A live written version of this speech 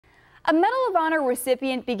A Medal of Honor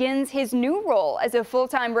recipient begins his new role as a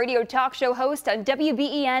full-time radio talk show host on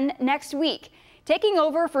WBEN next week, taking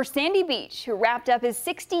over for Sandy Beach, who wrapped up his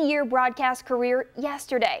 60-year broadcast career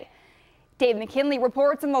yesterday. Dave McKinley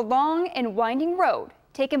reports on the long and winding road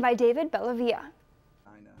taken by David Bellavia.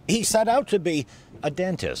 He set out to be a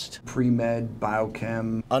dentist. Pre-med,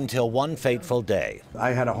 biochem. Until one fateful day. I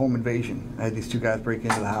had a home invasion. I had these two guys break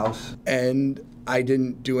into the house, and I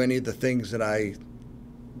didn't do any of the things that I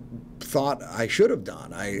thought I should have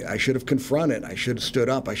done. I should have confronted. I should have stood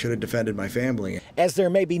up. I should have defended my family. As there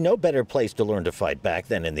may be no better place to learn to fight back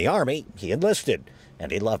than in the Army, he enlisted,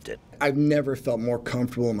 and he loved it. I've never felt more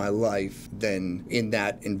comfortable in my life than in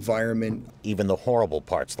that environment. Even the horrible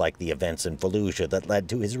parts, like the events in Fallujah that led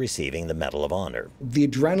to his receiving the Medal of Honor. The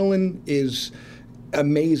adrenaline is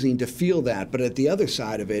amazing to feel that, but at the other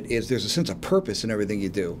side of it is there's a sense of purpose in everything you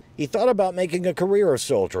do. He thought about making a career of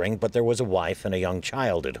soldiering, but there was a wife and a young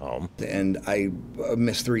child at home. And I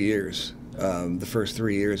missed 3 years. The first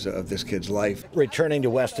 3 years of this kid's life. Returning to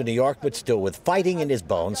Western New York, but still with fighting in his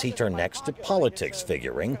bones, he turned next to politics,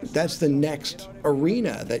 figuring that's the next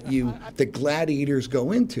arena that the gladiators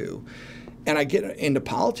go into. And I get into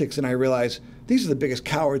politics and I realize these are the biggest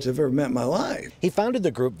cowards I've ever met in my life. He founded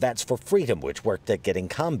the group Vets for Freedom, which worked at getting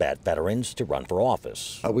combat veterans to run for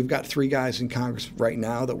office. We've got 3 guys in Congress right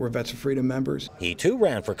now that were Vets for Freedom members. He too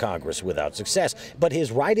ran for Congress without success, but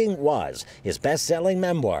his writing was. His best-selling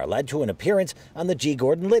memoir led to an appearance on the G.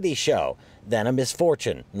 Gordon Liddy Show. Then a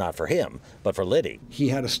misfortune, not for him, but for Liddy. He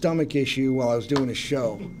had a stomach issue while I was doing a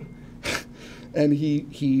show. And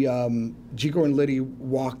G. Gordon Liddy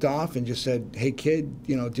walked off and just said, "Hey kid,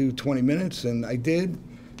 do 20 minutes," and I did.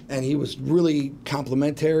 And he was really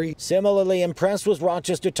complimentary. Similarly impressed was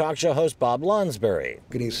Rochester talk show host Bob Lonsberry.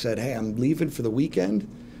 And he said, "Hey, I'm leaving for the weekend.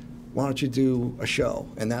 Why don't you do a show?"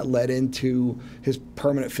 And that led into his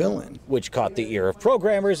permanent fill-in. Which caught the ear of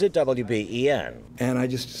programmers at WBEN. And I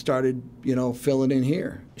just started, filling in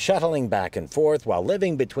here. Shuttling back and forth while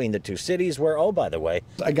living between the two cities where, oh, by the way,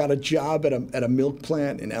 I got a job at a milk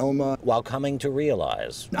plant in Elma. While coming to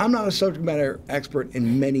realize, I'm not a subject matter expert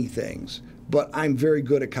in many things, but I'm very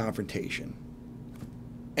good at confrontation.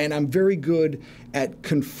 And I'm very good at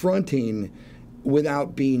confronting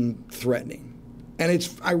without being threatening. And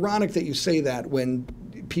it's ironic that you say that when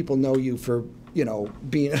people know you for,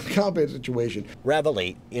 being in a combat situation.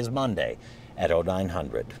 Reveille is Monday at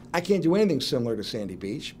 0900. I can't do anything similar to Sandy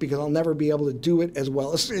Beach because I'll never be able to do it as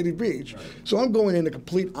well as Sandy Beach. Right. So I'm going in a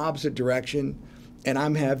complete opposite direction, and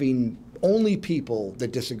I'm having only people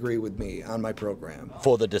that disagree with me on my program.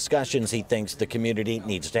 For the discussions he thinks the community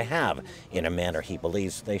needs to have in a manner he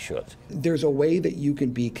believes they should. There's a way that you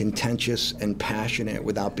can be contentious and passionate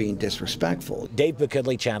without being disrespectful. Dave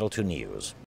McKinley, Channel 2 News.